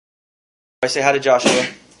I say hi to Joshua.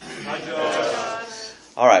 Hi, Josh.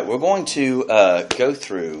 All right, we're going to go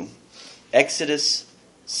through Exodus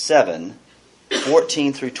 7,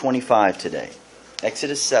 14 through 25 today.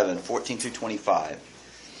 Exodus 7, 14 through 25.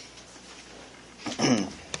 I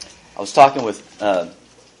was talking with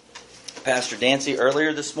Pastor Dancy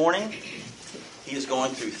earlier this morning. He is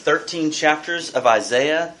going through 13 chapters of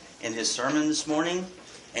Isaiah in his sermon this morning,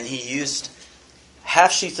 and he used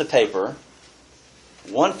half sheets of paper,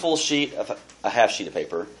 one full sheet of a half sheet of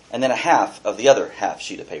paper, and then a half of the other half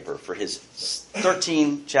sheet of paper for his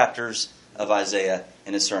 13 chapters of Isaiah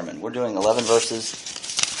in his sermon. We're doing 11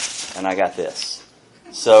 verses, and I got this.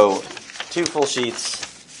 So, 2 full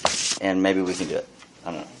sheets, and maybe we can do it.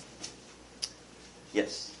 I don't know.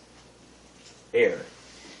 Yes. Air.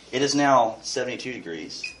 It is now 72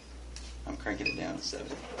 degrees. I'm cranking it down to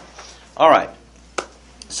 70. All right.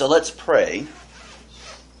 So let's pray,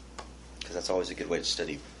 because that's always a good way to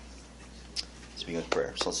study. Speaking of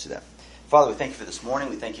prayer, so let's do that. Father, we thank you for this morning.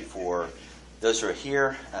 We thank you for those who are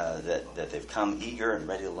here, that they've come eager and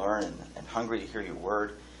ready to learn and hungry to hear your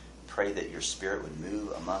word. Pray that your Spirit would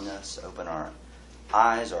move among us, open our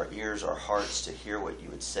eyes, our ears, our hearts to hear what you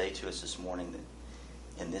would say to us this morning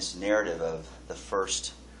in this narrative of the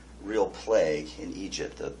first real plague in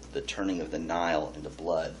Egypt, the turning of the Nile into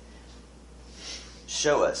blood.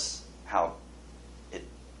 Show us how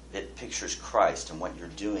it pictures Christ and what you're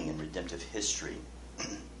doing in redemptive history.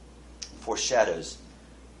 Foreshadows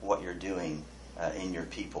what you're doing in your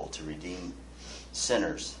people to redeem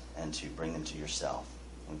sinners and to bring them to yourself.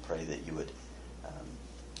 We pray that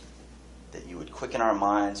you would quicken our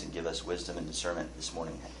minds and give us wisdom and discernment this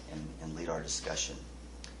morning and lead our discussion.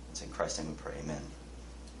 It's in Christ's name we pray. Amen.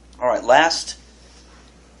 All right, last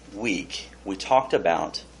week we talked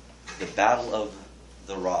about the battle of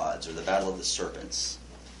the rods, or the battle of the serpents.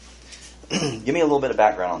 Give me a little bit of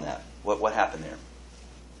background on that. What happened there?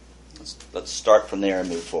 Let's start from there and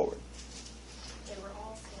move forward. They were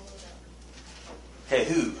all swallowed up. Hey,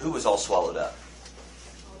 who was all swallowed up?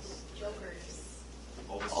 All the jokers.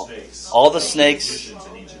 All the snakes. All the snakes Magicians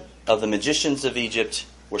in Egypt. of the magicians of Egypt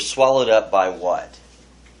were swallowed up by what?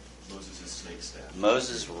 Moses' snake staff.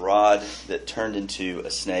 Moses' rod that turned into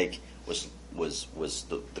a snake was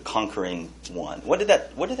the conquering one. What did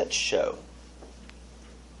that show?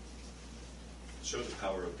 Show the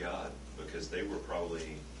power of God, because they were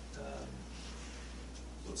probably,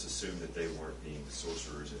 let's assume that they weren't being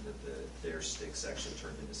sorcerers and that their sticks actually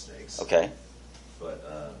turned into snakes. Okay. But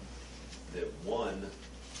that one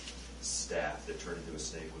staff that turned into a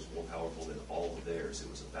snake was more powerful than all of theirs. It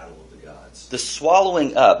was a battle of the gods. The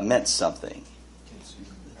swallowing up meant something.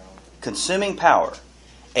 Consuming power.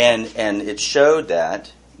 And it showed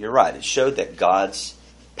that, you're right, it showed that God's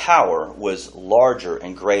power was larger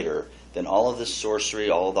and greater than all of the sorcery,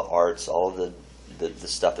 all of the arts, all of the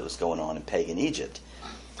stuff that was going on in pagan Egypt.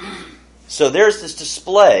 So there's this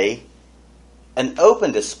display, an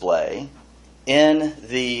open display, in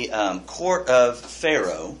the court of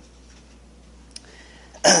Pharaoh,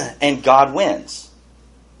 and God wins.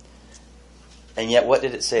 And yet, what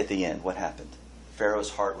did it say at the end? What happened? Pharaoh's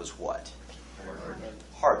heart was what?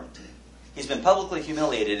 Hardened. He's been publicly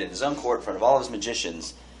humiliated in his own court in front of all of his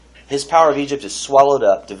magicians. His power of Egypt is swallowed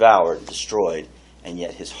up, devoured, destroyed, and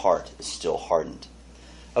yet his heart is still hardened.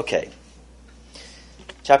 Okay.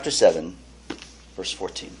 Chapter 7, verse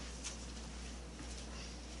 14.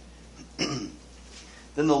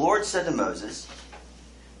 Then the Lord said to Moses,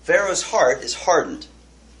 Pharaoh's heart is hardened.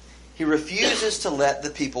 He refuses to let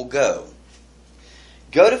the people go.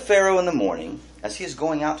 Go to Pharaoh in the morning as he is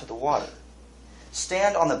going out to the water.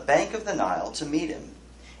 Stand on the bank of the Nile to meet him,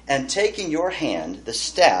 and take in your hand the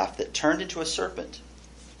staff that turned into a serpent.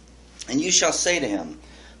 And you shall say to him,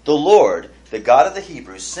 The Lord, the God of the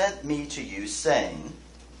Hebrews, sent me to you, saying,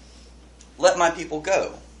 Let my people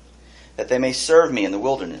go, that they may serve me in the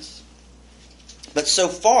wilderness. But so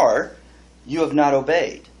far you have not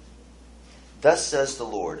obeyed. Thus says the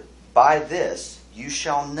Lord, By this you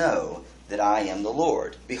shall know that I am the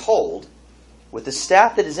Lord. Behold, with the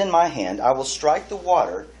staff that is in my hand, I will strike the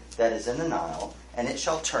water that is in the Nile, and it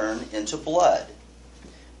shall turn into blood.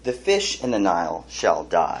 The fish in the Nile shall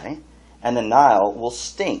die, and the Nile will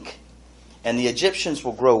stink, and the Egyptians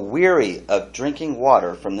will grow weary of drinking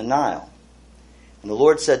water from the Nile. And the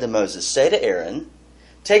Lord said to Moses, Say to Aaron,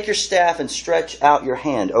 Take your staff and stretch out your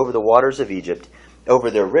hand over the waters of Egypt, over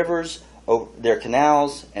their rivers, over their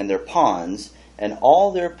canals, and their ponds, and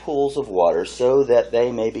all their pools of water, so that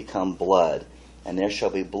they may become blood. And there shall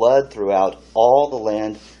be blood throughout all the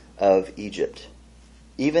land of Egypt,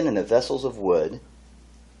 even in the vessels of wood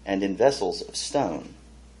and in vessels of stone.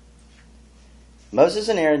 Moses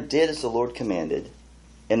and Aaron did as the Lord commanded.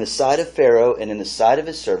 In the sight of Pharaoh and in the sight of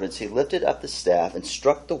his servants, he lifted up the staff and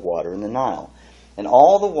struck the water in the Nile. And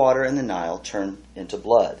all the water in the Nile turned into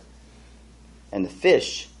blood. And the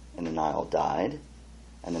fish in the Nile died,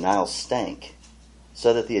 and the Nile stank,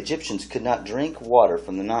 so that the Egyptians could not drink water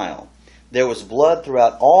from the Nile. There was blood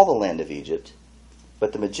throughout all the land of Egypt,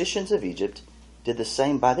 but the magicians of Egypt did the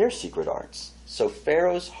same by their secret arts. So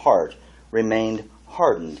Pharaoh's heart remained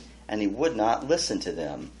hardened, and he would not listen to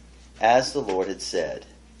them, as the Lord had said.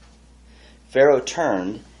 Pharaoh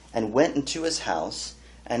turned and went into his house,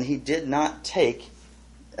 and he did not take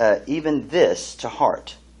even this to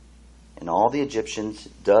heart. And all the Egyptians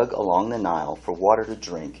dug along the Nile for water to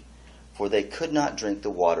drink, for they could not drink the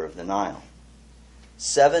water of the Nile.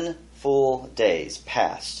 7 full days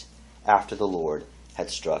passed after the Lord had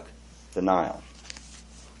struck the Nile.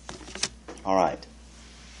 All right.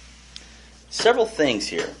 Several things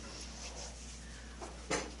here.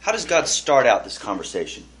 How does God start out this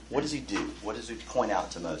conversation? What does he do? What does he point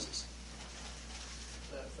out to Moses?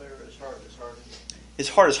 That Pharaoh's heart is hardened. His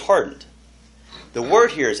heart is hardened. The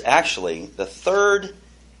word here is actually the third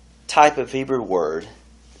type of Hebrew word,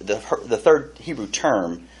 the third Hebrew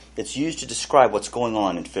term that's used to describe what's going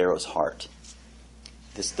on in Pharaoh's heart.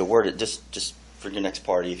 The word, just for your next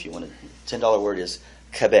party, if you want a $10 word, is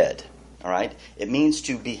kabed. All right? It means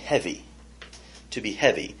to be heavy. To be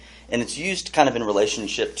heavy. And it's used kind of in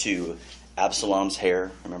relationship to Absalom's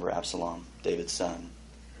hair. Remember Absalom, David's son,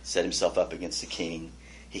 set himself up against the king.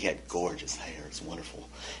 He had gorgeous hair. It's wonderful.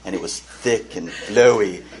 And it was thick and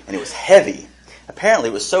flowy, and it was heavy. Apparently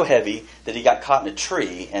it was so heavy that he got caught in a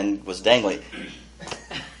tree and was dangling.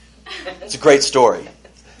 It's a great story.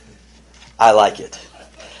 I like it.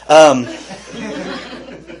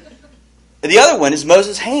 The other one is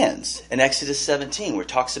Moses' hands in Exodus 17, where it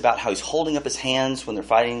talks about how he's holding up his hands when they're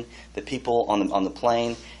fighting the people on the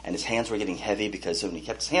plain, and his hands were getting heavy because when he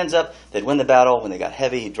kept his hands up, they'd win the battle. When they got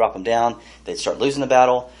heavy, he'd drop them down. They'd start losing the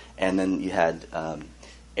battle. And then you had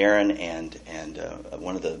Aaron and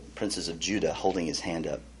one of the princes of Judah holding his hand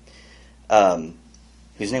up,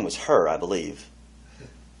 whose name was Hur, I believe.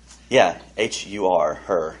 Yeah, H-U-R,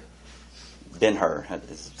 Hur. Ben-Hur,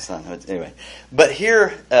 his son. Anyway. But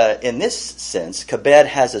here, in this sense, kabed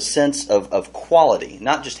has a sense of quality,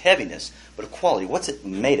 not just heaviness, but of quality. What's it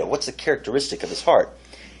made of? What's the characteristic of his heart?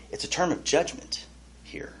 It's a term of judgment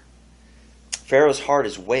here. Pharaoh's heart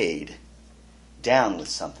is weighed down with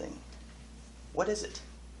something. What is it?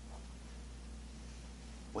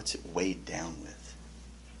 What's it weighed down with?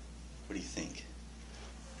 What do you think?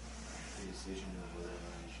 The decision of whether or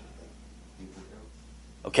not he should people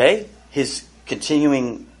go. Okay, his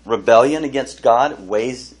continuing rebellion against God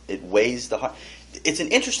weighs the heart. It's an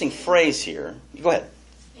interesting phrase here. Go ahead.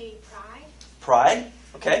 A pride. Pride?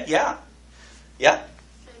 Okay, yeah. Yeah.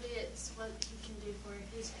 But it's what he can do for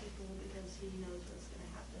his people because he knows what's going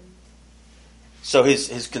to happen. So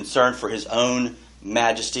his concern for his own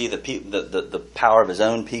majesty, the power of his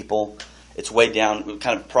own people, it's weighed down,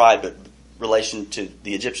 kind of pride, but relation to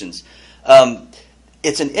the Egyptians.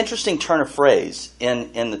 It's an interesting turn of phrase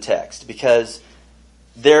in the text because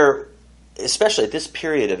there, especially at this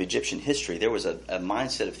period of Egyptian history, there was a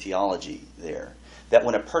mindset of theology there that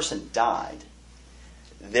when a person died,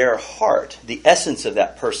 their heart, the essence of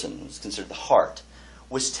that person, was considered the heart,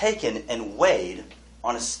 was taken and weighed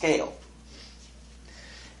on a scale.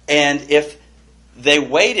 And if they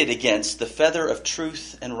weighed it against the feather of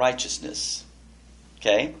truth and righteousness,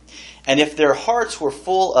 okay, and if their hearts were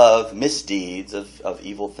full of misdeeds, of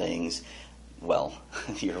evil things, well,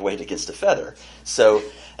 you're weighed against a feather. So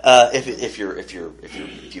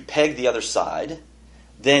if you peg the other side,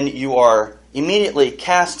 then you are immediately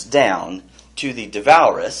cast down to the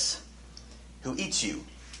devouress who eats you.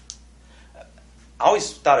 I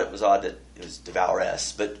always thought it was odd that it was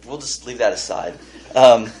devouress, but we'll just leave that aside.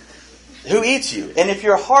 Who eats you? And if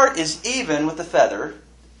your heart is even with the feather,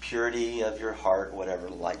 purity of your heart, whatever,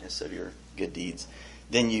 lightness of your good deeds,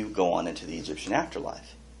 then you go on into the Egyptian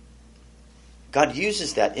afterlife. God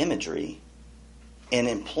uses that imagery in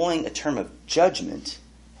employing a term of judgment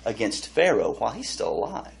against Pharaoh while he's still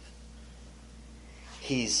alive.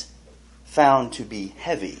 He's found to be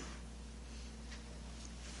heavy.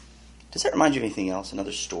 Does that remind you of anything else?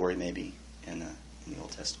 Another story maybe in the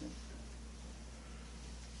Old Testament?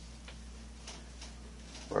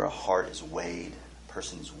 Where a heart is weighed, a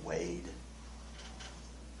person is weighed.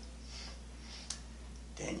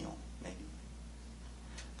 Daniel, maybe.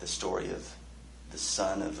 The story of the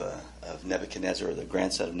son of Nebuchadnezzar, the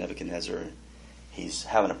grandson of Nebuchadnezzar. He's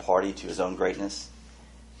having a party to his own greatness.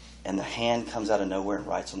 And the hand comes out of nowhere and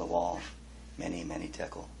writes on the wall, Mene, Mene,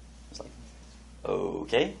 Tekel. It's like,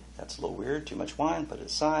 Okay, that's a little weird. Too much wine, put it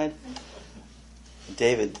aside.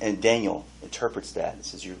 David and Daniel interprets that. It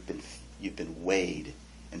says you've been weighed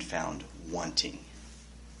and found wanting.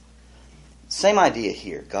 Same idea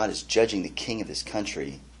here. God is judging the king of his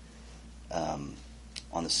country on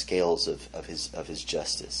the scales of his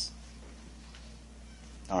justice.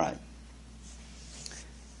 All right.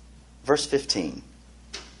 Verse 15.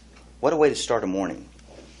 What a way to start a morning.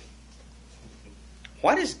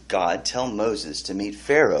 Why does God tell Moses to meet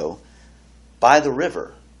Pharaoh by the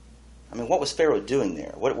river? I mean, what was Pharaoh doing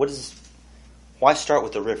there? Why start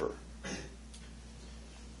with the river?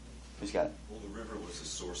 Who's got it? Well, the river was a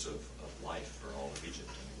source of life for all of Egypt.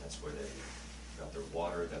 I mean, that's where they got their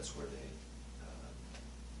water. That's where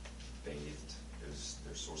they bathed. It was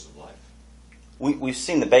their source of life. We've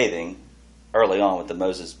seen the bathing early on with the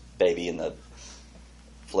Moses baby and the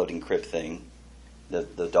floating crib thing.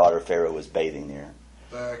 The daughter of Pharaoh was bathing there.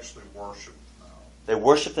 They actually worship the Nile. They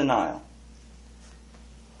worship the Nile.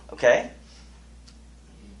 Okay?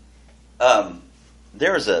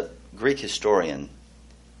 There is a Greek historian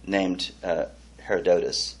named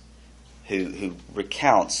Herodotus who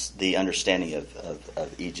recounts the understanding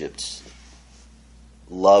of Egypt's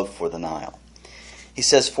love for the Nile. He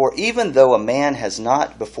says, "For even though a man has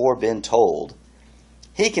not before been told,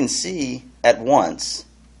 he can see at once,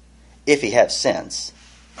 if he have sense,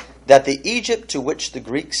 that the Egypt to which the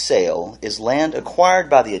Greeks sail is land acquired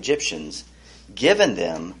by the Egyptians, given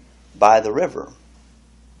them by the river."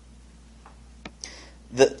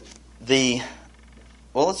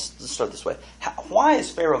 Well, let's start this way. Why is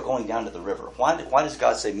Pharaoh going down to the river? Why does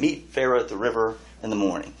God say, meet Pharaoh at the river in the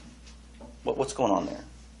morning? What's going on there?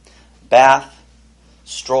 Bath?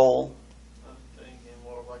 Stroll? I'm thinking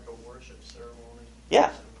more of like a worship ceremony.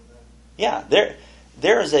 Yeah. Yeah.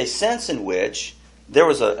 There is a sense in which there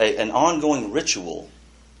was an ongoing ritual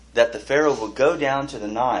that the Pharaoh would go down to the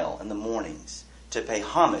Nile in the mornings to pay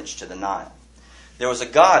homage to the Nile. There was a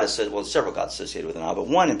god, several gods associated with the Nile, but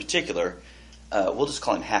one in particular, we'll just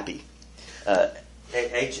call him Happy. Hapi.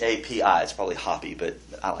 It's probably Hoppy, but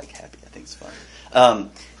I like Happy. I think it's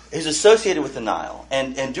fun. Is associated with the Nile.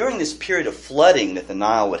 And during this period of flooding that the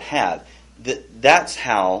Nile would have, that's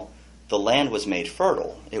how the land was made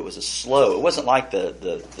fertile. It was it wasn't like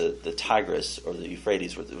the Tigris or the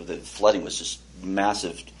Euphrates where the flooding was just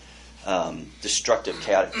massive, destructive,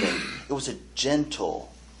 chaotic thing. It was a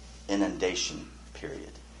gentle inundation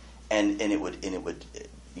period. And it would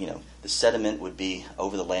the sediment would be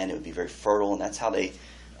over the land. It would be very fertile, and that's how they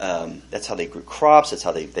grew crops. That's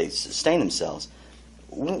how they sustained themselves.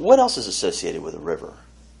 What else is associated with a river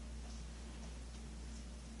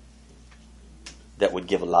that would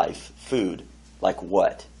give life? Food, like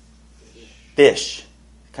what? Fish,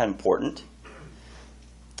 kind of important.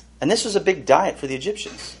 And this was a big diet for the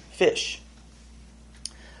Egyptians, fish.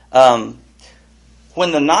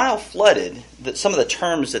 When the Nile flooded, some of the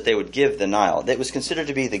terms that they would give the Nile, it was considered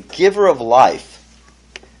to be the giver of life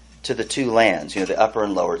to the two lands, the upper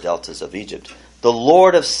and lower deltas of Egypt. The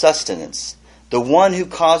Lord of sustenance, the one who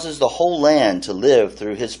causes the whole land to live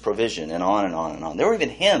through his provision, and on and on and on. There were even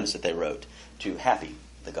hymns that they wrote to Happy,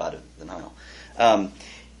 the god of the Nile.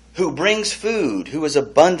 Who brings food, who is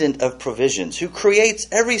abundant of provisions, who creates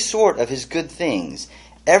every sort of his good things.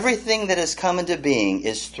 Everything that has come into being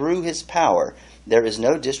is through his power. There is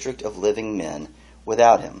no district of living men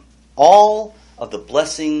without him. All of the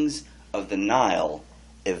blessings of the Nile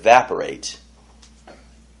evaporate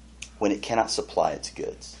when it cannot supply its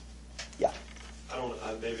goods. Yeah.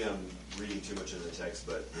 Maybe I'm reading too much into the text,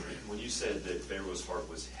 but when you said that Pharaoh's heart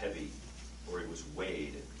was heavy, or it was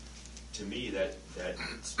weighed, to me that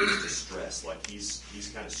speaks to stress. Like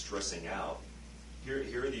he's kind of stressing out.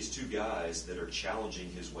 Here are these two guys that are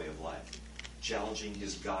challenging his way of life, challenging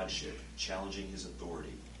his godship, challenging his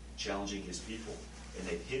authority, challenging his people, and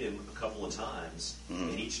they've hit him a couple of times,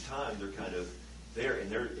 and each time they're kind of there,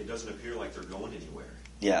 and it doesn't appear like they're going anywhere.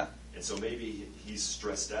 Yeah. And so maybe he's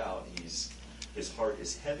stressed out. His heart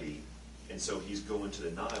is heavy, and so he's going to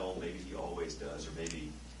the Nile. Maybe he always does, or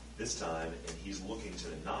maybe this time, and he's looking to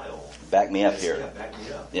the Nile. Back me up here. Yeah, back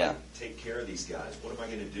me up. Yeah. Take care of these guys. What am I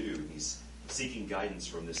going to do? And he's seeking guidance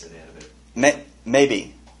from this inanimate.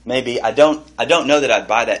 Maybe. I don't know that I'd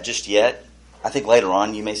buy that just yet. I think later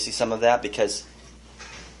on you may see some of that because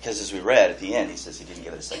as we read at the end, he says he didn't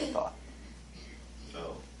give it a second thought.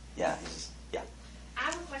 Oh. Yeah. I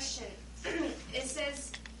have a question. It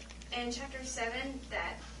says in chapter 7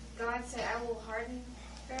 that God said, I will harden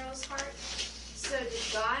Pharaoh's heart. So did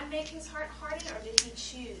God make his heart harden, or did he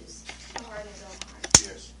choose to harden his own heart?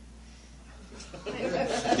 Yes.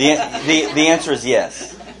 The answer is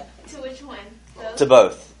yes. To which one? Both? To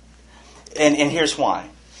both. And here's why.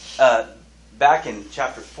 Back in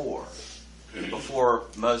chapter 4, before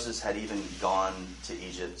Moses had even gone to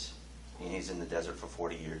Egypt, he's in the desert for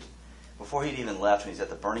 40 years. Before he'd even left, when he's at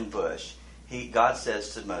the burning bush, God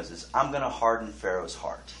says to Moses, I'm going to harden Pharaoh's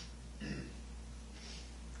heart.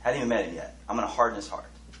 Hadn't even met him yet. I'm going to harden his heart.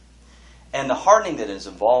 And the hardening that is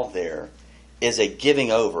involved there is a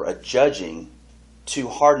giving over, a judging to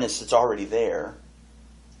hardness that's already there,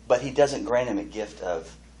 but he doesn't grant him a gift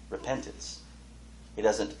of repentance. He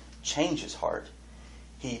doesn't change his heart.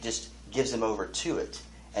 He just gives him over to it,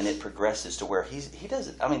 and it progresses to where he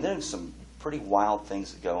doesn't. I mean, there's some pretty wild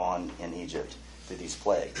things that go on in Egypt through these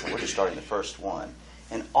plagues. And we're just starting the first one.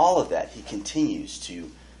 And all of that, he continues to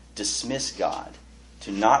dismiss God,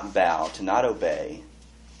 to not bow, to not obey.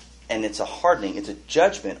 And it's a hardening, it's a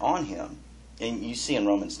judgment on him. And you see in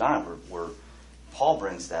Romans 9 where Paul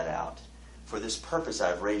brings that out. For this purpose I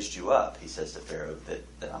have raised you up, he says to Pharaoh,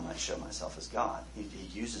 that I might show myself as God.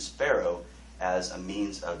 He uses Pharaoh as a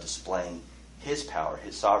means of displaying his power,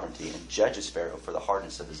 his sovereignty, and judges Pharaoh for the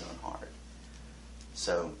hardness of his own heart.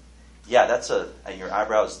 So, yeah, your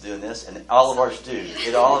eyebrows doing this, and all of ours do.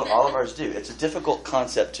 All of ours do. It's a difficult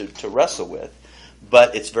concept to wrestle with,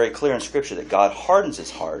 but it's very clear in Scripture that God hardens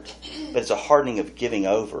his heart, but it's a hardening of giving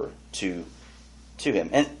over to him.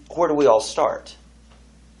 And where do we all start?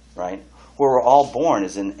 Right? Where we're all born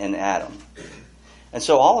is in Adam. And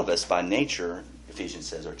so all of us, by nature, Ephesians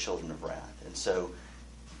says, are children of wrath. And so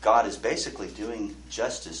God is basically doing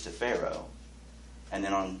justice to Pharaoh, and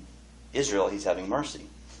then on Israel, he's having mercy.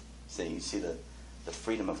 So you see the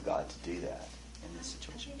freedom of God to do that in this I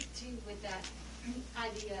situation. think, too, with that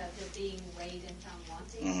idea of it being weighed and found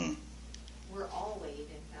wanting, Mm-hmm. we're all weighed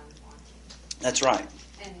and found wanting. That's right.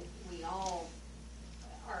 And we all,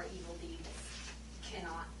 our evil deeds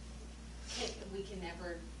we can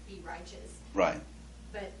never be righteous. Right.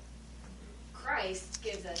 But Christ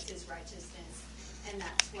gives us his righteousness, and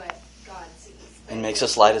that's what God sees. But And makes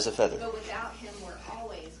us light as a feather. But without him, we're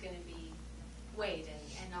always going to be weighed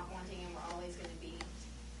and not wanting him. We're always going to be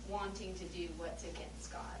wanting to do what's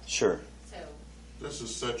against God. Sure. So This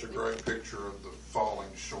is such a great picture of the falling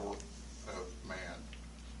short of man,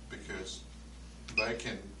 because they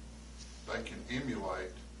can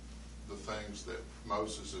emulate the things that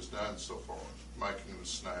Moses has done so far, making the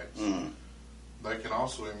snakes. Mm-hmm. They can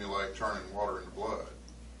also emulate turning water into blood.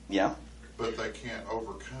 Yeah. But they can't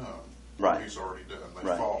overcome Right. what he's already done. They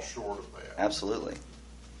Right. fall short of that. Absolutely.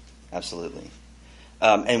 Absolutely.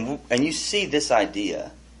 And you see this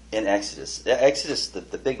idea in Exodus. Exodus,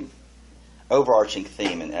 the big overarching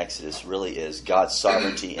theme in Exodus really is God's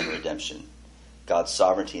sovereignty and redemption. God's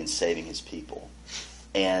sovereignty in saving his people.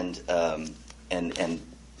 And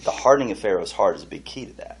the hardening of Pharaoh's heart is a big key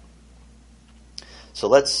to that. So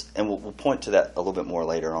we'll point to that a little bit more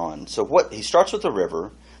later on. So he starts with the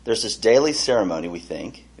river. There's this daily ceremony, we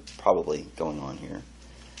think, probably going on here.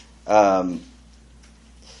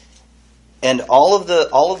 And all of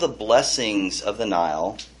the blessings of the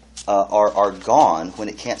Nile are gone when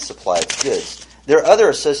it can't supply its goods. There are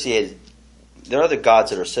other gods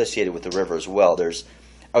that are associated with the river as well. There's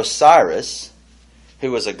Osiris, who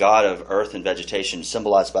was a god of earth and vegetation,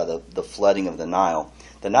 symbolized by the flooding of the Nile.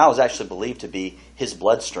 The Nile is actually believed to be his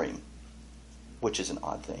bloodstream, which is an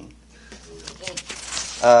odd thing.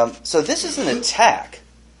 So this is an attack.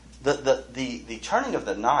 The turning of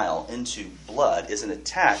the Nile into blood is an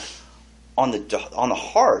attack on the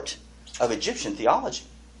heart of Egyptian theology,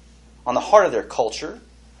 on the heart of their culture,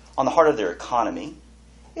 on the heart of their economy.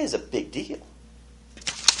 It is a big deal.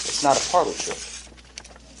 It's not a parlor trick.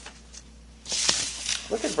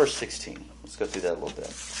 Look at verse 16. Let's go through that a little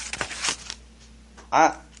bit.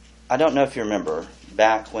 I don't know if you remember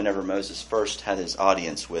back whenever Moses first had his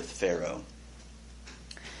audience with Pharaoh.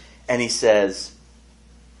 And he says,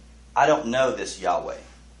 I don't know this Yahweh.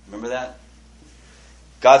 Remember that?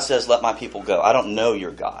 God says, let my people go. I don't know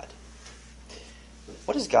your God.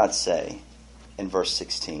 What does God say in verse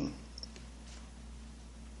 16?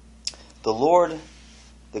 The Lord,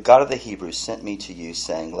 the God of the Hebrews, sent me to you,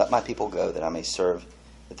 saying, let my people go, that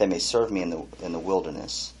they may serve me in the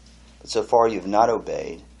wilderness. But so far you have not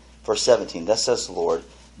obeyed. Verse 17, thus says the Lord,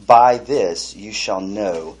 by this you shall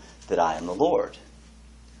know that I am the Lord.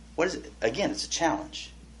 What is it? Again, it's a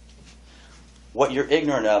challenge. What you're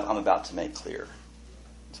ignorant of, I'm about to make clear.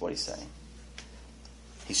 That's what he's saying.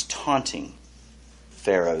 He's taunting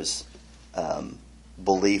Pharaoh's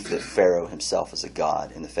belief that Pharaoh himself is a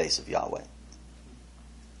god in the face of Yahweh.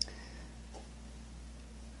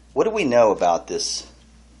 What do we know about this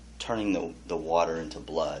turning the water into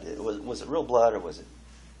blood? Was it real blood, or was it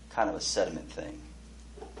kind of a sediment thing?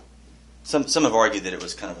 Some have argued that it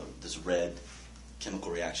was kind of this red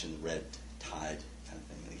chemical reaction, red tide kind of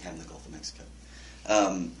thing that you have in the Gulf of Mexico.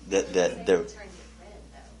 That there Turned it red, though.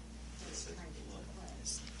 It's turned it blood.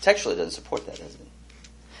 textually doesn't support that, does it?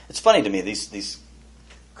 It's funny to me, these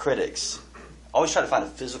critics always try to find a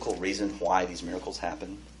physical reason why these miracles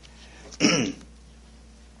happen.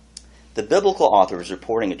 The biblical author is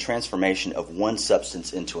reporting a transformation of one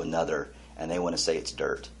substance into another, and they want to say it's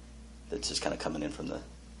dirt that's just kind of coming in from the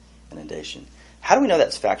inundation. How do we know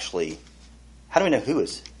that's factually? How do we know who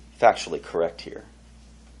is factually correct here?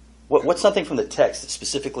 What's something from the text that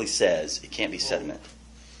specifically says it can't be sediment?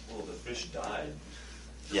 Well, the fish died.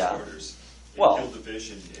 For Yeah. starters. They Well- killed the fish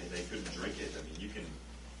and they couldn't drink it. I mean, you can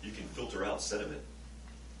filter out sediment,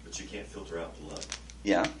 but you can't filter out blood.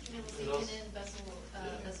 Yeah, Even in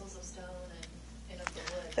vessels of stone and of the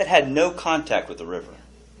wood. that had no contact with the river.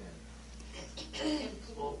 And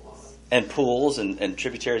pools. And pools and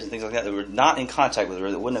tributaries and things like that were not in contact with the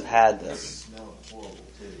river, that wouldn't have had the. Smell horrible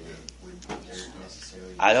too. Would dirt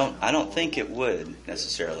necessarily? I don't think it would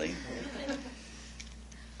necessarily.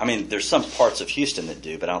 I mean, there's some parts of Houston that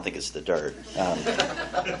do, but I don't think it's the dirt.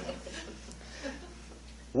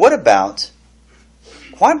 What about,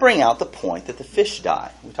 why bring out the point that the fish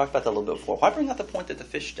die? We talked about that a little bit before. Why bring out the point that the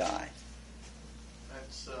fish die?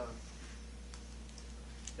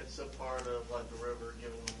 It's a part of like the river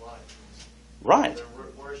giving them life. Right. They're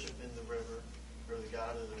worshiping the river or the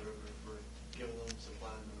God of the river for giving them,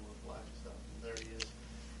 supplying them with life and stuff. And there he is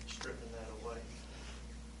stripping that away.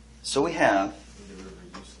 So we have The river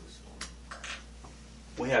useless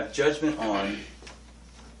one. judgment on.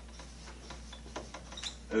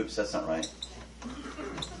 Oops, that's not right.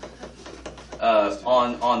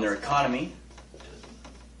 On their economy,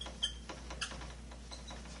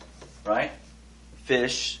 right?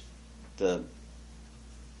 Fish, it's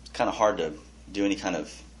kind of hard to do any kind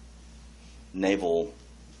of naval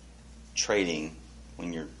trading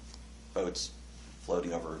when your boat's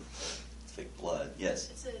floating over thick blood. Yes.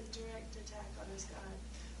 It's a direct attack on his God.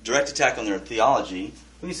 Direct attack on their theology.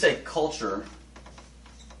 When you say culture,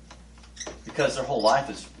 because their whole life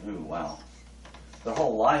is, their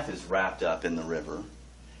whole life is wrapped up in the river,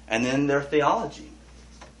 and then their theology.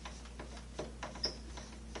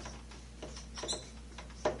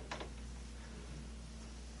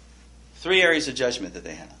 Three areas of judgment that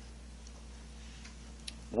they have.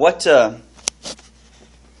 Why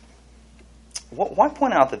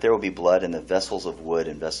point out that there will be blood in the vessels of wood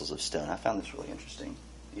and vessels of stone? I found this really interesting.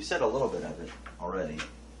 You said a little bit of it already. It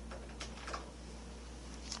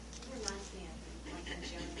reminds me of like in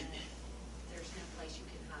Jonah, there's no place you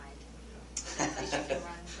can hide. No place you can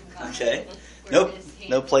run from God. Okay. Where Nope. his hand-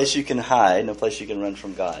 No place you can hide. No place you can run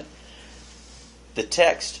from God. The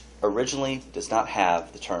text originally does not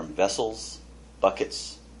have the term vessels,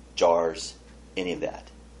 buckets, jars, any of that.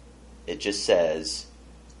 It just says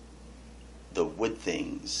the wood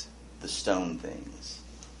things, the stone things.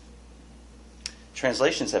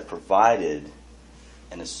 Translations have provided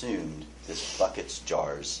and assumed this buckets,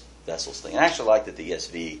 jars, vessels thing. And I actually like that the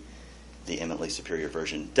ESV, the eminently superior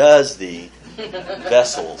version, does the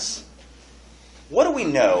vessels. What do we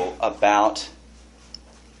know about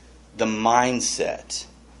the mindset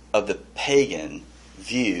of the pagan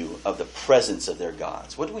view of the presence of their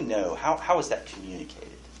gods? What do we know? How is that communicated?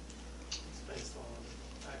 It's based on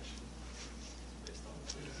action. It's based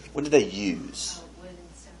on What do they use Wood and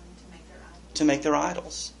stone to make their idols. to make their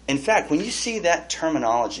idols? In fact, when you see that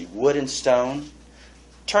terminology, wood and stone,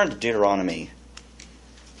 turn to Deuteronomy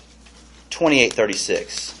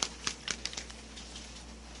 28:36.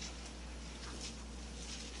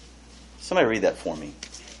 Somebody read that for me.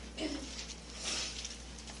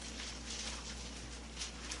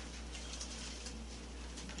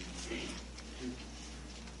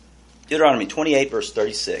 Deuteronomy 28, verse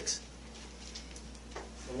 36.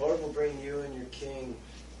 The Lord will bring you and your king,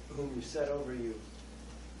 whom you set over you,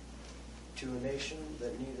 to a nation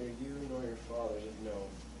that neither you nor your fathers have known,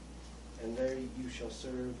 and there you shall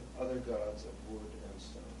serve other gods of wood and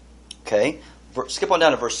stone. Okay, skip on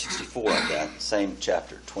down to verse 64 of that same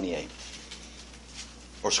chapter, 28.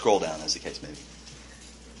 Or scroll down, as the case may be.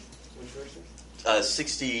 Which verse?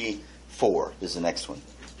 64 is the next one.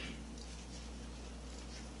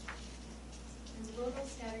 And the Lord will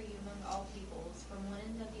scatter you among all peoples, from one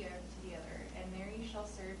end of the earth to the other, and there you shall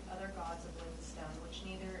serve other gods of wood and stone, which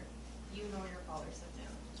neither you nor your fathers have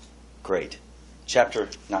known. Great. Chapter,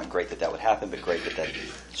 not great that would happen, but great that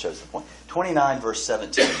shows the point. 29, verse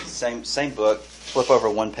 17. Same book. Flip over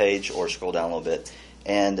one page or scroll down a little bit.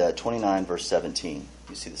 And 29, verse 17.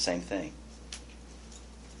 You see the same thing.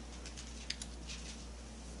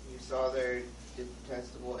 You saw their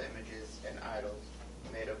detestable images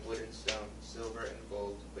wood and stone, silver and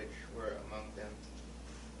gold, which were among them.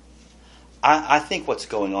 I think what's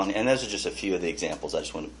going on, and those are just a few of the examples I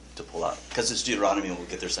just wanted to pull out, because it's Deuteronomy and we'll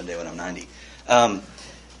get there someday when I'm 90.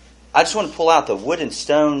 I just want to pull out the wood and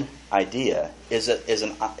stone idea is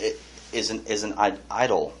an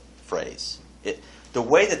idol phrase. The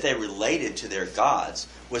way that they related to their gods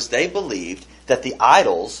was they believed that the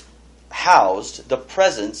idols housed the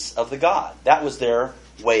presence of the god. That was their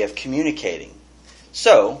way of communicating.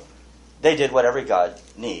 So they did what every god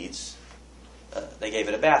needs. They gave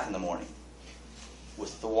it a bath in the morning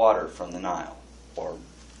with the water from the Nile.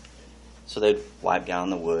 So they'd wipe down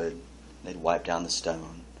the wood, they'd wipe down the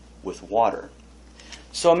stone with water.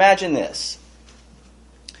 So imagine this.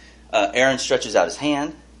 Aaron stretches out his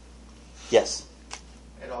hand. Yes?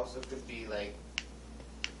 It also could be like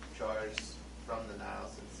jars from the Nile,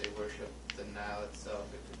 since they worship the Nile itself.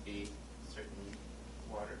 It could be certain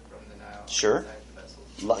water from the Nile. Sure. Inside the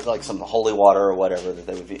vessels. Like some holy water or whatever that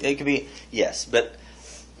they would be. It could be, yes, but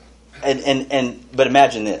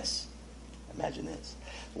imagine this. Imagine this.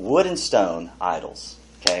 Wood and stone idols,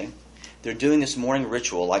 okay? They're doing this morning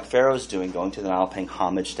ritual like Pharaoh's doing, going to the Nile, paying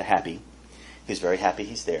homage to Happy. He's very happy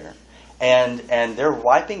he's there. And they're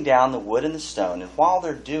wiping down the wood and the stone, and while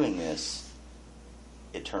they're doing this,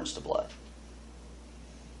 it turns to blood.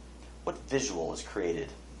 What visual is created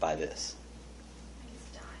by this?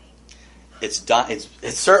 It's dying.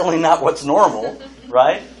 It's certainly not what's normal,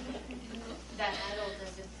 right? That idol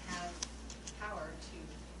doesn't have power to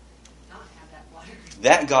not have that water.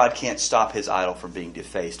 That god can't stop his idol from being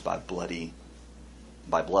defaced by blood.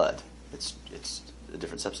 It's a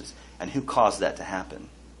different substance. And who caused that to happen?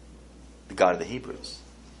 The God of the Hebrews.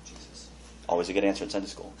 Jesus. Always a good answer in Sunday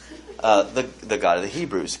school. The God of the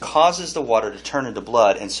Hebrews causes the water to turn into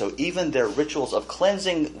blood, and so even their rituals of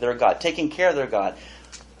cleansing their God, taking care of their God,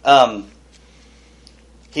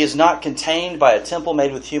 he is not contained by a temple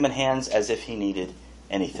made with human hands as if he needed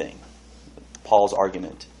anything. Paul's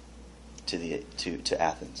argument to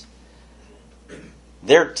Athens.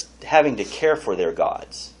 They're having to care for their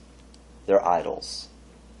gods, their idols.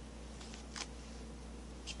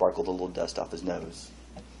 Sparkled a little dust off his nose.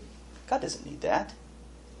 God doesn't need that.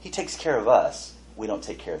 He takes care of us. We don't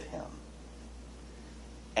take care of him.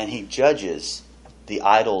 And he judges the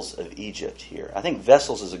idols of Egypt here. I think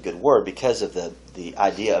vessels is a good word because of the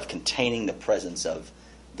idea of containing the presence of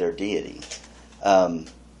their deity. All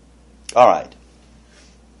right.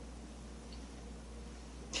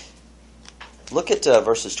 Look at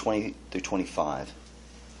verses 20 through 25.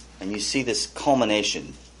 And you see this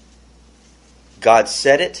culmination. God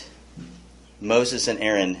said it. Moses and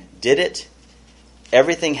Aaron did it.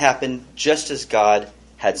 Everything happened just as God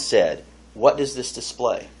had said. What does this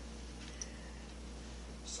display?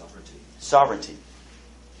 Sovereignty.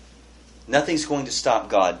 Nothing's going to stop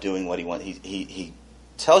God doing what he wants. He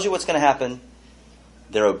tells you what's going to happen.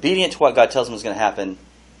 They're obedient to what God tells them is going to happen.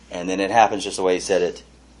 And then it happens just the way he said it.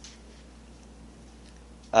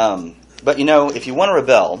 But if you want to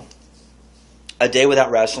rebel, a day without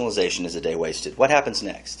rationalization is a day wasted. What happens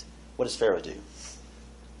next? What does Pharaoh do?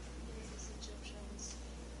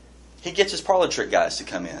 He gets his parlor trick guys to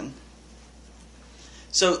come in.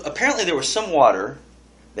 So apparently there was some water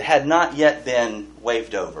that had not yet been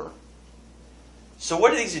waved over. So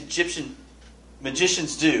what do these Egyptian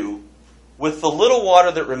magicians do with the little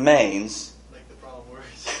water that remains? Make the problem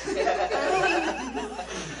worse.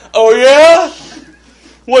 Oh yeah?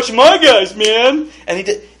 Watch my guys, man! And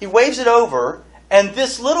he waves it over, and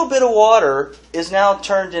this little bit of water is now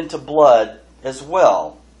turned into blood as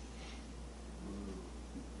well.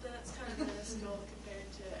 That's kind of minuscule compared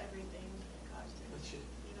to everything that God did.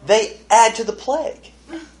 They add to the plague.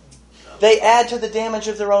 They add to the damage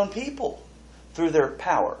of their own people through their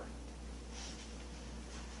power.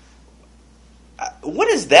 What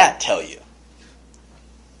does that tell you?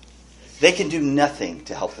 They can do nothing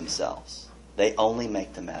to help themselves. They only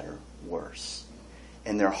make the matter worse.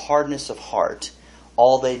 In their hardness of heart,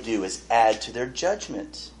 all they do is add to their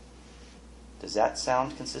judgment. Does that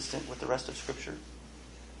sound consistent with the rest of Scripture?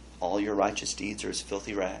 All your righteous deeds are as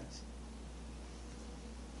filthy rags.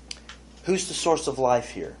 Who's the source of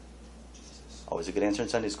life here? Always a good answer in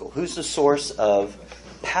Sunday school. Who's the source of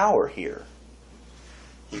power here?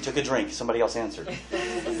 He took a drink. Somebody else answered.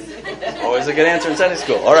 Always a good answer in Sunday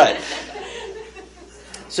school. All right.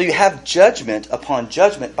 So you have judgment upon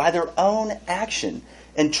judgment by their own action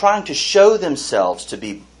and trying to show themselves to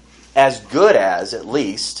be as good as, at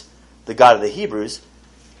least, the God of the Hebrews.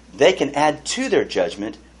 They can add to their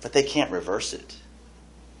judgment, but they can't reverse it.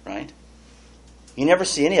 Right? You never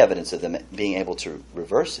see any evidence of them being able to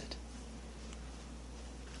reverse it.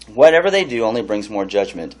 Whatever they do only brings more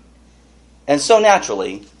judgment And so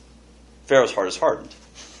naturally, Pharaoh's heart is hardened.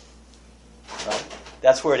 Right?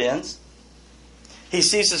 That's where it ends. He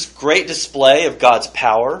sees this great display of God's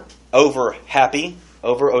power over Happy,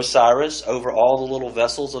 over Osiris, over all the little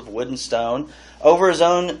vessels of wood and stone, over his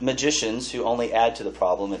own magicians who only add to the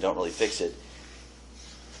problem and don't really fix it.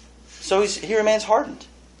 So he remains hardened.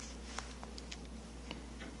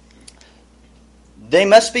 They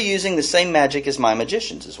must be using the same magic as my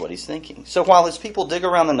magicians, is what he's thinking. So while his people dig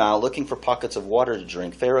around the Nile looking for pockets of water to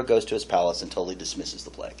drink, Pharaoh goes to his palace and totally dismisses the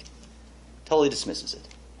plague. Totally dismisses it.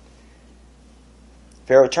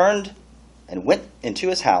 Pharaoh turned and went into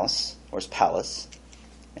his house, or his palace,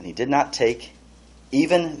 and he did not take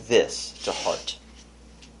even this to heart.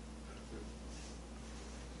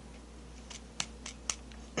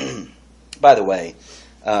 By the way,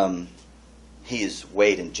 he is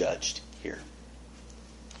weighed and judged here.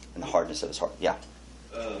 And the hardness of his heart. Yeah.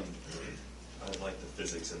 I like the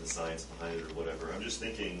physics and the science behind it or whatever. I'm just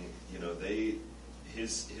thinking,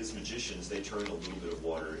 his magicians, they turned a little bit of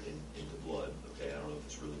water into blood. Okay, I don't know if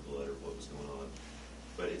it's really blood or what was going on.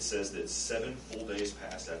 But it says that 7 full days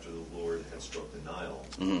passed after the Lord had struck the Nile.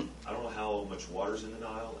 Mm-hmm. I don't know how much water's in the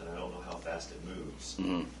Nile, and I don't know how fast it moves.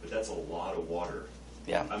 Mm-hmm. But that's a lot of water.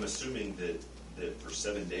 Yeah. I'm assuming that for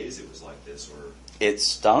 7 days it was like this, or it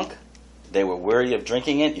stunk. They were weary of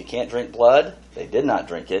drinking it. You can't drink blood. They did not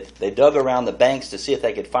drink it. They dug around the banks to see if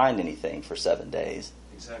they could find anything for 7 days.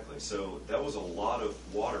 Exactly. So that was a lot of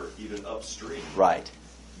water, even upstream. Right.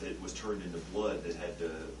 That was turned into blood that had to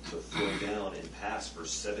flow down and pass for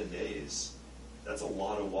 7 days. That's a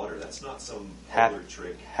lot of water. That's not some parlor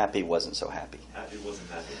trick. Happy wasn't so happy. Happy wasn't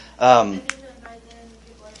happy. And even by then,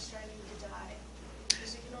 people are starting to die.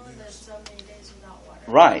 Because you can only live so many days without water.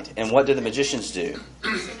 Right. And what do the magicians do? So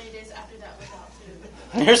many days after that without food.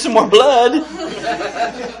 Here's some more blood.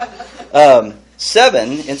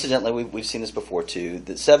 7, incidentally, we've seen this before too,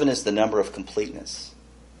 that 7 is the number of completeness.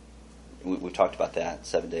 We've talked about that,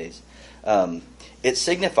 7 days. It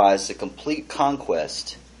signifies the complete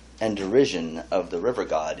conquest and derision of the river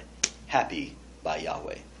god, Happy by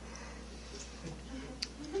Yahweh.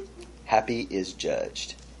 Happy is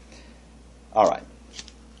judged. All right,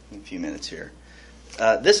 a few minutes here.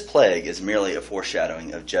 This plague is merely a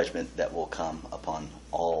foreshadowing of judgment that will come upon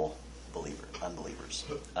all unbelievers.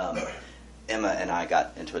 Emma and I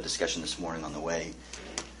got into a discussion this morning on the way.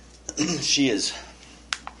 She is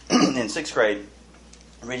in 6th grade,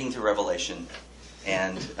 reading through Revelation,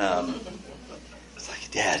 and it's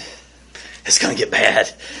like, Dad, it's going to get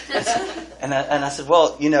bad. And I said,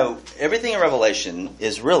 well, everything in Revelation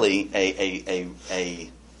is really a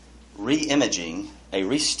re-imaging, a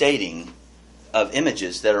restating of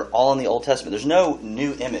images that are all in the Old Testament. There's no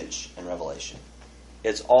new image in Revelation.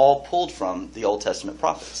 It's all pulled from the Old Testament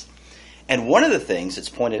prophets. And one of the things that's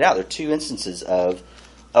pointed out, there are 2 instances of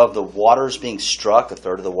the waters being struck, a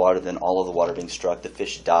third of the water, then all of the water being struck, the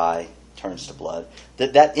fish die, turns to blood.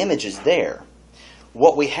 That image is there.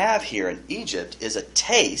 What we have here in Egypt is a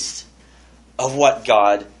taste of what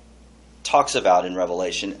God talks about in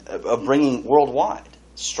Revelation, of bringing worldwide,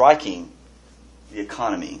 striking the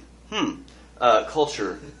economy,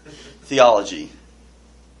 culture, theology,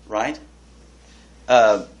 right?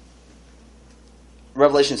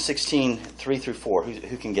 Revelation 16, 3 through 4.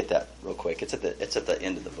 Who can get that real quick? It's at the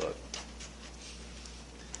end of the book.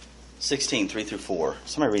 16, 3 through 4.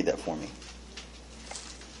 Somebody read that for me.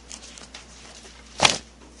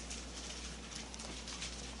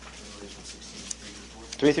 Revelation 16, 3 through 4.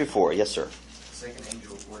 3 through 4, yes, sir. The second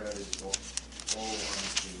angel poured out his bowl on the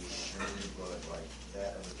sea, and turned into blood like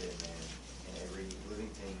that of a dead man, and every living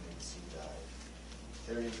thing in the sea died.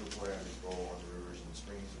 The third angel poured out his bowl on the rivers and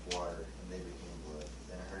springs of water, and they became blood.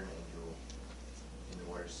 Then I heard an angel in the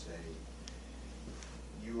water say,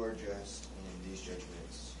 "You are just in these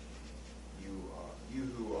judgments, you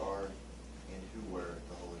who are and who were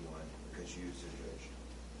the Holy One, because you so judged."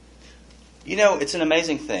 It's an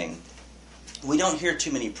amazing thing. We don't hear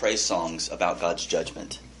too many praise songs about God's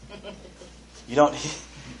judgment. You don't.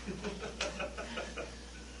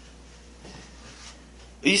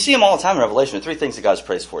 You see them all the time in Revelation. The 3 things that God's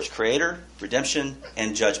praised for is Creator, redemption,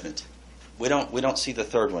 and judgment. We don't see the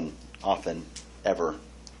third one often, ever.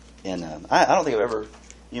 In I don't think I've ever.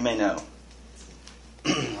 You may know.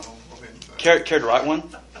 Care to write one?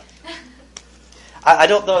 I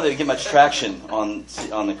don't know that they get much traction on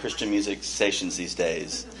the Christian music stations these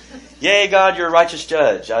days. Yay, God, you're a righteous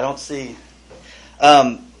judge. I don't see.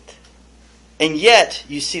 And yet,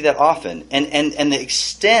 you see that often. And the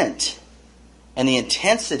extent and the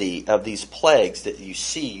intensity of these plagues that you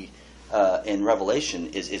see in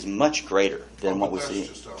Revelation is much greater than what we see.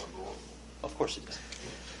 Just allegorical. Of course it is.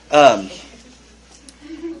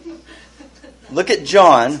 Look at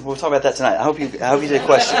John. We'll talk about that tonight. I hope you did a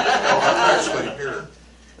question. I'm actually here.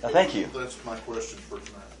 Thank you. That's my question for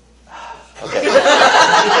tonight. Okay.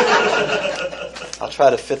 I'll try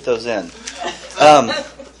to fit those in.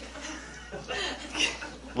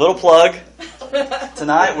 Little plug.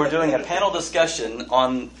 Tonight we're doing a panel discussion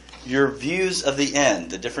on your views of the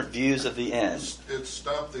end, the different views of the end. It's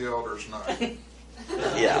Stop the Elders Night.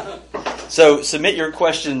 Yeah. So submit your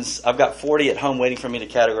questions. I've got 40 at home waiting for me to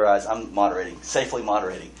categorize. I'm safely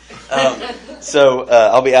moderating. So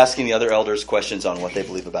I'll be asking the other elders questions on what they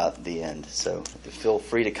believe about the end. So feel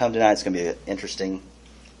free to come tonight. It's going to be interesting,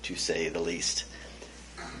 to say the least.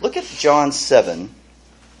 Look at John 7,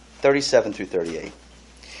 37 through 38.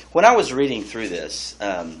 When I was reading through this,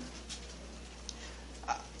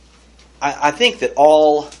 I think that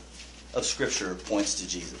all of Scripture points to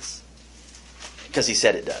Jesus. Because he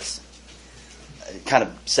said it does. Kind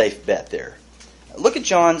of safe bet there. Look at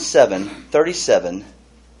John 7, 37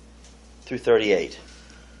 through 38.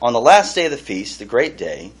 On the last day of the feast, the great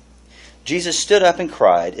day, Jesus stood up and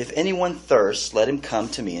cried, "If anyone thirsts, let him come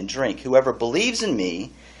to me and drink. Whoever believes in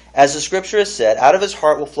me, as the Scripture has said, out of his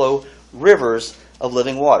heart will flow rivers of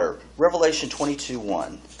living water." Revelation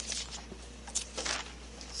 22:1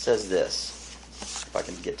 says this, if I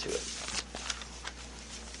can get to it.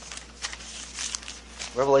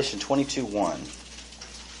 Revelation 22:1.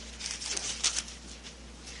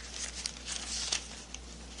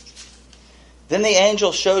 Then the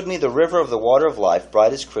angel showed me the river of the water of life,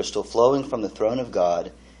 bright as crystal, flowing from the throne of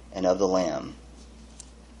God and of the Lamb.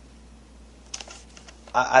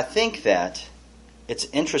 I think that it's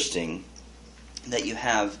interesting that you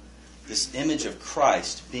have this image of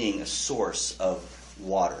Christ being a source of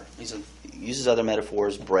water. He uses other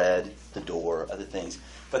metaphors, bread, the door, other things.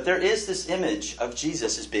 But there is this image of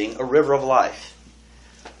Jesus as being a river of life.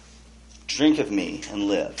 Drink of me and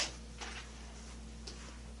live.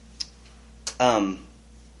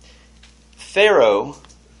 Pharaoh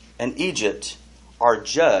and Egypt are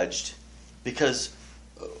judged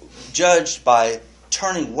by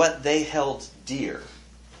turning what they held dear,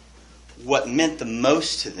 what meant the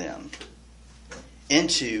most to them,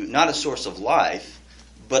 into not a source of life,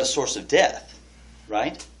 but a source of death.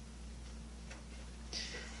 Right?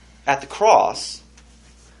 At the cross,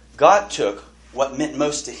 God took what meant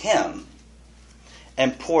most to him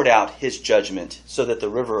and poured out his judgment so that the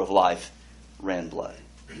river of life ran blood.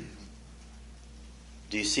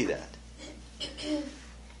 Do you see that?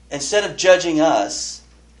 Instead of judging us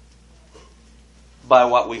by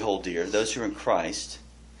what we hold dear, those who are in Christ,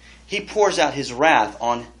 he pours out his wrath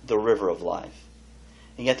on the river of life.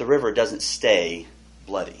 And yet the river doesn't stay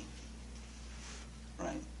bloody.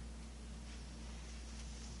 Right?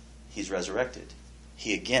 He's resurrected.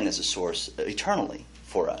 He again is a source eternally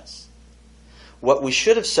for us. What we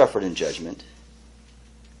should have suffered in judgment,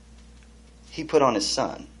 he put on his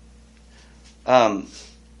Son.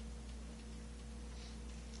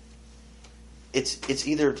 It's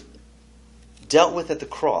either dealt with at the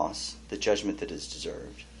cross, the judgment that is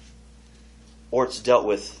deserved, or it's dealt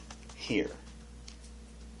with here,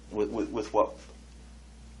 with what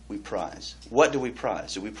we prize. What do we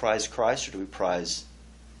prize? Do we prize Christ, or do we prize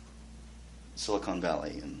Silicon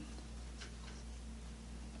Valley and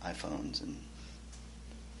iPhones and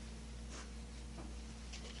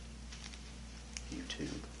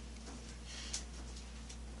YouTube?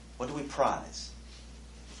 What do we prize?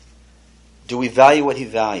 Do we value what he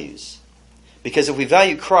values? Because if we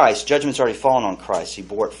value Christ, judgment's already fallen on Christ. He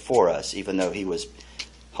bore it for us, even though he was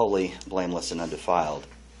holy, blameless, and undefiled.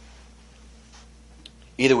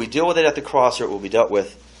 Either we deal with it at the cross, or it will be dealt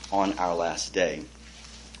with on our last day.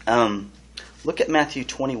 Look at Matthew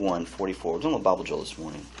 21:44. We're doing a Bible drill this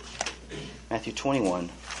morning. Matthew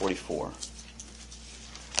 21:44.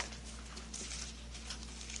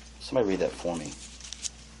 Somebody read that for me.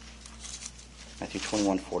 Matthew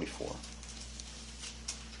 21:44.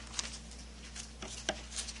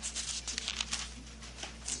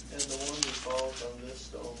 And the one who falls on this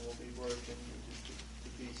stone will be broken to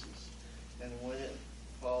pieces. And when it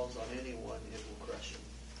falls on anyone, it will crush him.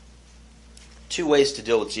 Two ways to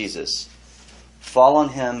deal with Jesus. Fall on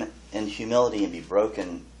him in humility and be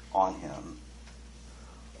broken on him.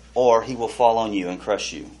 Or he will fall on you and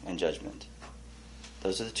crush you in judgment.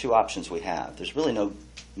 Those are the two options we have. There's really no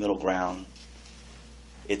middle ground.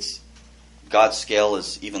 God's scale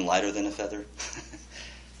is even lighter than a feather.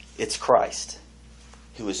 It's Christ,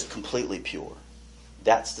 who is completely pure.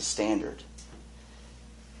 That's the standard.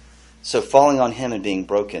 So falling on him and being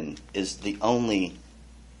broken is the only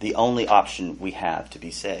option we have to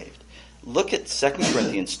be saved. Look at 2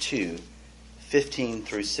 Corinthians 2:15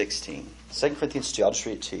 through 16. 2 Corinthians 2, I'll just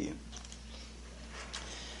read it to you.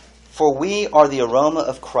 For we are the aroma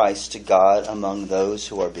of Christ to God among those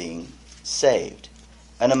who are being saved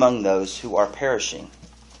and among those who are perishing.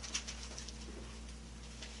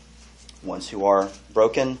 Ones who are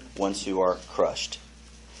broken, ones who are crushed.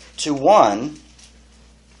 To one,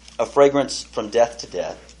 a fragrance from death to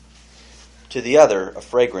death. To the other, a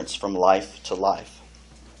fragrance from life to life.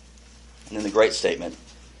 And then the great statement,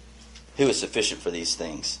 who is sufficient for these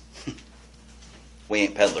things? We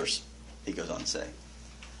ain't peddlers, he goes on to say.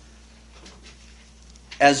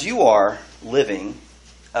 As you are living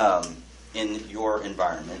in your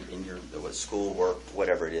environment, in your school, work,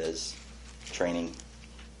 whatever it is, training,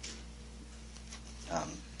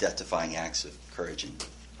 death-defying acts of courage and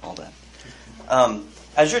all that.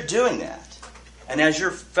 As you're doing that, and as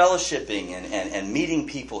you're fellowshipping and meeting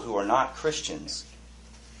people who are not Christians,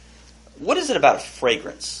 what is it about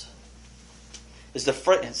fragrance?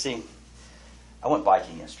 See, I went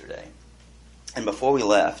biking yesterday, and before we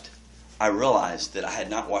left, I realized that I had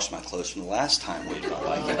not washed my clothes from the last time we went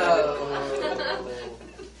biking.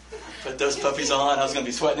 Put those puppies on. I was going to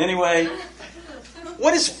be sweating anyway.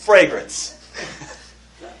 What is fragrance?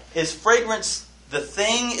 Is fragrance the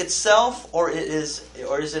thing itself, or is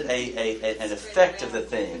it an effect of the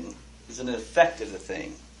thing? Is it an effect of the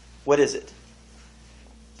thing? What is it?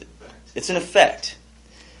 It's an effect.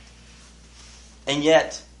 And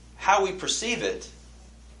yet, how we perceive it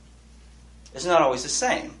is not always the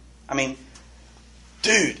same. I mean,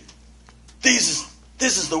 dude, this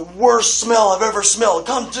is the worst smell I've ever smelled.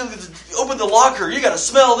 Open the locker. You got to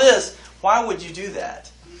smell this. Why would you do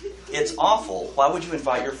that? It's awful. Why would you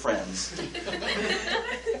invite your friends?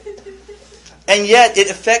 And yet, it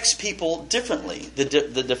affects people differently,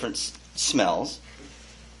 the different smells.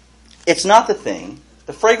 It's not the thing.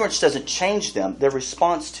 The fragrance doesn't change them. Their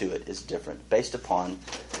response to it is different based upon,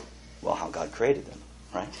 well, how God created them,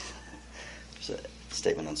 right? There's a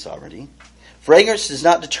statement on sovereignty. Fragrance does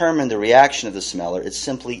not determine the reaction of the smeller. It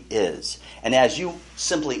simply is. And as you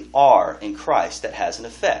simply are in Christ, that has an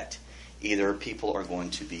effect. Either people are going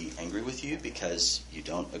to be angry with you because you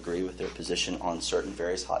don't agree with their position on certain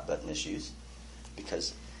various hot-button issues,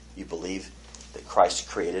 because you believe that Christ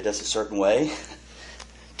created us a certain way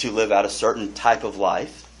to live out a certain type of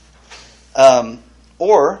life.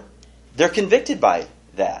 Or they're convicted by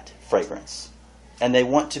that fragrance, and they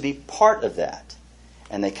want to be part of that,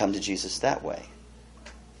 and they come to Jesus that way.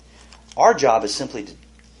 Our job is simply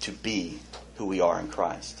to be who we are in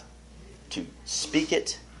Christ, to speak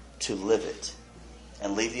it, to live it,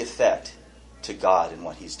 and leave the effect to God and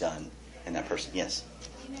what He's done in that person. Yes?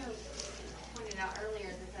 You know, pointed out earlier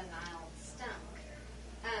that the Nile stunk.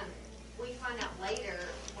 We find out later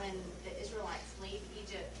when the Israelites leave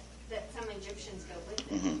Egypt that some Egyptians go with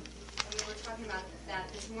them. Mm-hmm. I mean, we're talking about that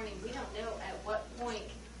this morning. We don't know at what point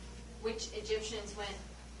which Egyptians went,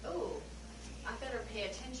 oh, I better pay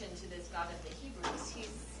attention to this God of the Hebrews.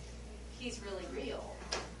 He's really real.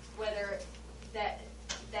 Whether that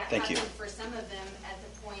Thank happened you. for some of them at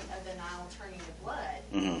the point of the Nile turning to blood,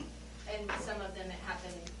 Mm-hmm. and some of them it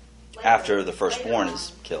happened later, After the firstborn later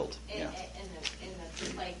is on killed. in Yeah. the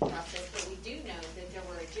plague process. But we do know that there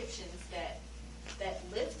were Egyptians that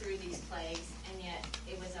lived through these plagues, and yet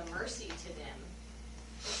it was a mercy to them,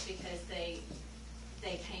 just because they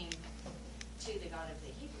came to the God of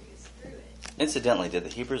the Hebrews through it. Incidentally, did the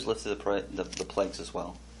Hebrews live through the plagues as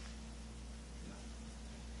well?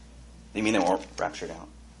 You mean they weren't raptured out?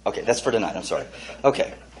 Okay, that's for tonight. I'm sorry.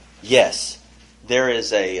 Okay, yes, there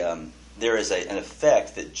is an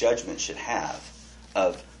effect that judgment should have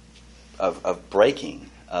of breaking.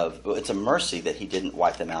 It's a mercy that He didn't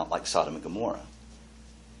wipe them out like Sodom and Gomorrah.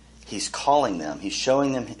 He's calling them. He's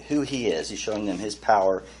showing them who He is. He's showing them His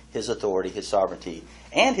power, His authority, His sovereignty,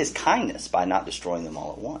 and His kindness by not destroying them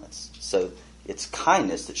all at once. So it's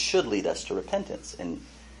kindness that should lead us to repentance, and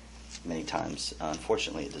many times,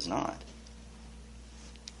 unfortunately, it does not.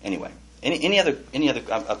 Anyway, any other?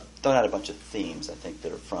 I've thrown out a bunch of themes I think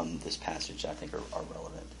that are from this passage that I think are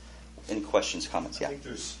relevant. Any questions, comments? Yeah.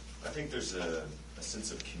 I think there's a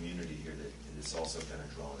sense of community here that is also kind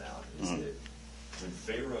of drawn out. Is Mm-hmm. that when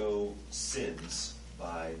Pharaoh sins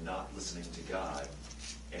by not listening to God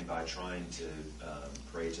and by trying to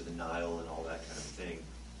pray to the Nile and all that kind of thing,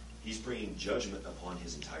 he's bringing judgment upon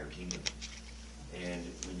his entire kingdom. And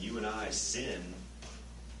when you and I sin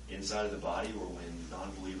inside of the body, or when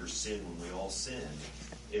non-believers sin, when we all sin,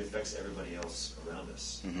 it affects everybody else around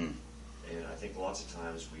us. Mm-hmm. And I think lots of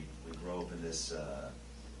times we grow up in this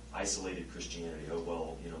isolated Christianity. Oh,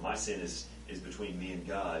 well, my sin is between me and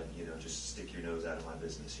God. Just stick your nose out of my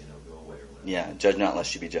business. Go away or whatever. Yeah, judge not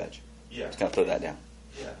lest you be judged. Yeah. Just kind of throw that down.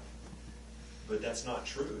 Yeah. But that's not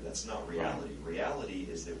true. That's not reality. Reality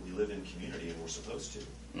is that we live in community and we're supposed to.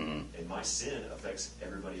 Mm-hmm. And my sin affects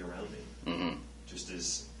everybody around me. Mm-hmm. Just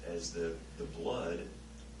as the blood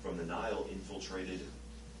from the Nile infiltrated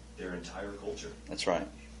their entire culture. That's right.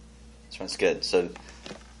 That's good. So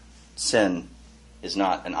sin is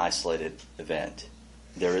not an isolated event.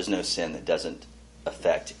 There is no sin that doesn't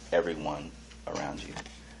affect everyone around you.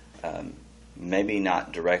 Maybe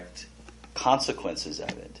not direct consequences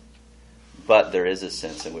of it, but there is a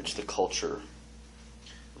sense in which the culture,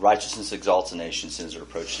 righteousness exalts a nation, sins are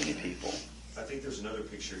reproached to any people. I think there's another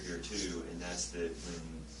picture here too, and that's that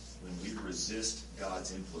when we resist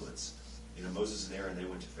God's influence, Moses and Aaron, they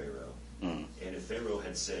went to Pharaoh. Mm. And if Pharaoh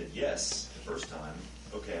had said yes the first time,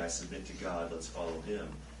 okay, I submit to God, let's follow him.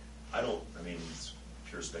 It's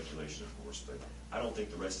pure speculation, of course, but I don't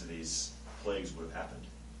think the rest of these plagues would have happened.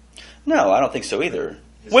 No, I don't think so either.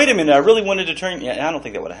 Wait a minute, I really wanted to turn... Yeah, I don't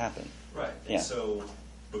think that would have happened. Right. Yeah. And so,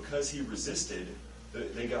 because he resisted,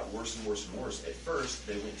 they got worse and worse and worse. At first,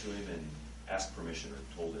 they went to him and asked permission or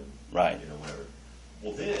told him, right, whatever.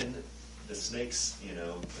 Well, then, the snakes,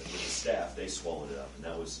 with the staff, they swallowed it up, and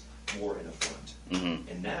that was more an affront. Mm-hmm.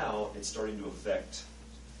 And now, it's starting to affect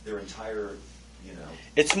their entire,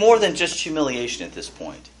 It's more than just humiliation at this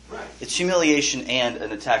point. Right. It's humiliation and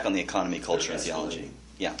an attack on the economy, culture, and theology.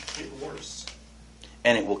 Yeah. Getting worse.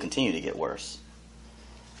 And it will continue to get worse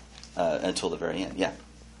until the very end. Yeah.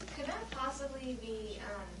 Could that possibly be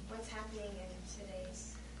what's happening in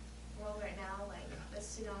today's world right now, like the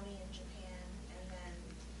tsunami in Japan, and then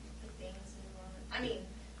the things in the world?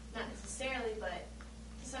 Not necessarily, but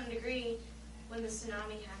to some degree, when the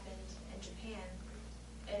tsunami happened in Japan,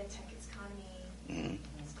 it attacked its economy,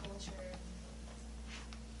 its culture.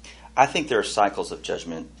 I think there are cycles of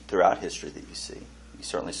judgment throughout history that you see. You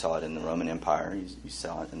certainly saw it in the Roman Empire. You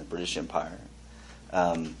saw it in the British Empire.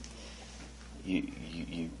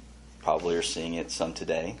 You probably are seeing it some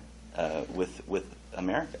today with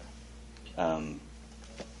America. One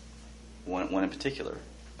in particular.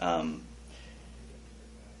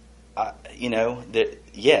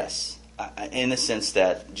 Yes, in the sense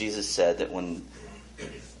that Jesus said that when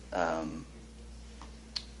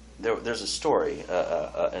there's a story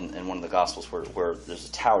in one of the Gospels where there's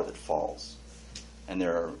a tower that falls, and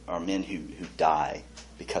there are men who die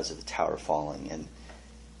because of the tower falling,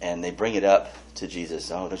 and they bring it up to Jesus.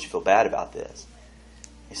 Oh, don't you feel bad about this?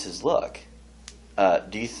 He says, look,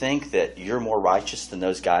 do you think that you're more righteous than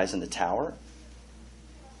those guys in the tower?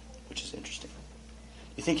 Which is interesting.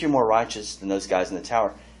 You think you're more righteous than those guys in the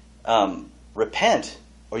tower? Repent,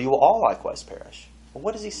 or you will all likewise perish. Well,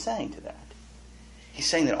 what is he saying to that? He's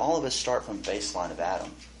saying that all of us start from baseline of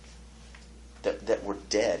Adam, that we're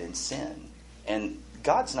dead in sin. And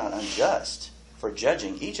God's not unjust for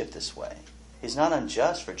judging Egypt this way. He's not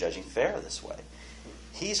unjust for judging Pharaoh this way.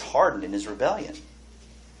 He's hardened in his rebellion.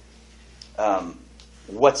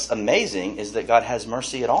 What's amazing is that God has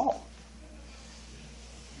mercy at all.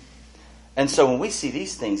 And so when we see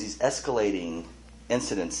these things, these escalating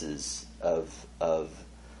incidences of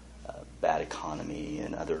bad economy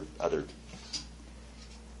and other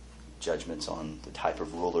judgments on the type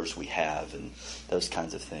of rulers we have and those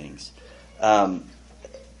kinds of things,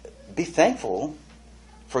 be thankful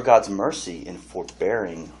for God's mercy in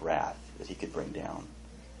forbearing wrath that he could bring down.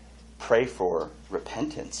 Pray for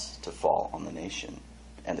repentance to fall on the nation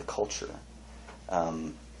and the culture.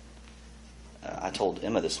 I told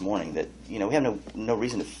Emma this morning that we have no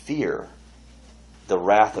reason to fear the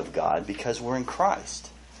wrath of God because we're in Christ.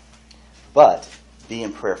 But be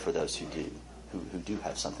in prayer for those who do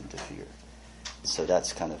have something to fear. So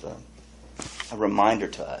that's kind of a reminder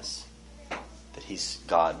to us that he's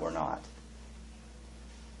God, we're not.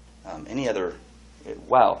 Any other...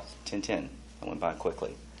 Wow, 10:10. I went by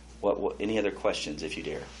quickly. What? Any other questions, if you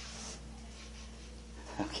dare?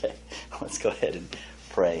 Okay, let's go ahead and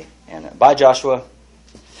pray. And bye, Joshua.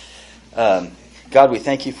 God, we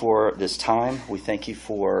thank you for this time. We thank you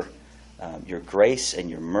for your grace and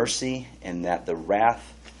your mercy, and that the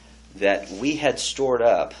wrath that we had stored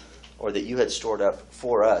up, or that you had stored up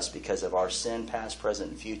for us because of our sin, past,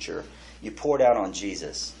 present, and future, you poured out on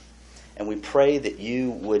Jesus. And we pray that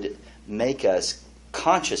you would make us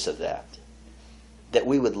conscious of that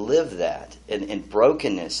we would live that in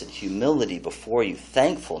brokenness and humility before you,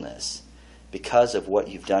 thankfulness because of what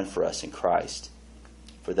you've done for us in Christ.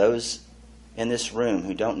 For those in this room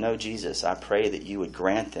who don't know Jesus, I pray that you would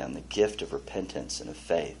grant them the gift of repentance and of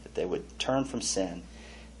faith, that they would turn from sin,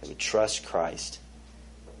 they would trust Christ,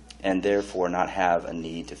 and therefore not have a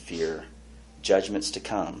need to fear judgments to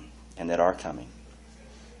come and that are coming.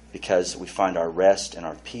 because we find our rest and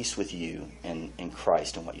our peace with you and in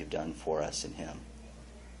Christ and what you've done for us in him.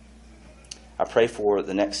 I pray for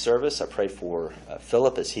the next service. I pray for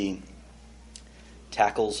Philip as he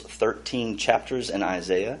tackles 13 chapters in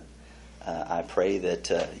Isaiah. I pray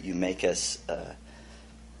that you make us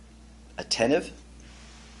attentive,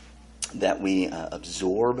 that we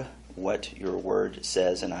absorb what your word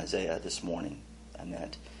says in Isaiah this morning, and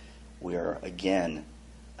that we are again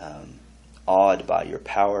awed by your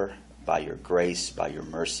power, by your grace, by your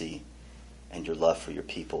mercy, and your love for your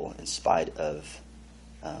people in spite of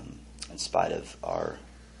our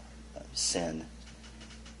sin.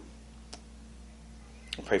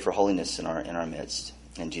 We pray for holiness in our midst.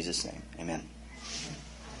 In Jesus' name, amen.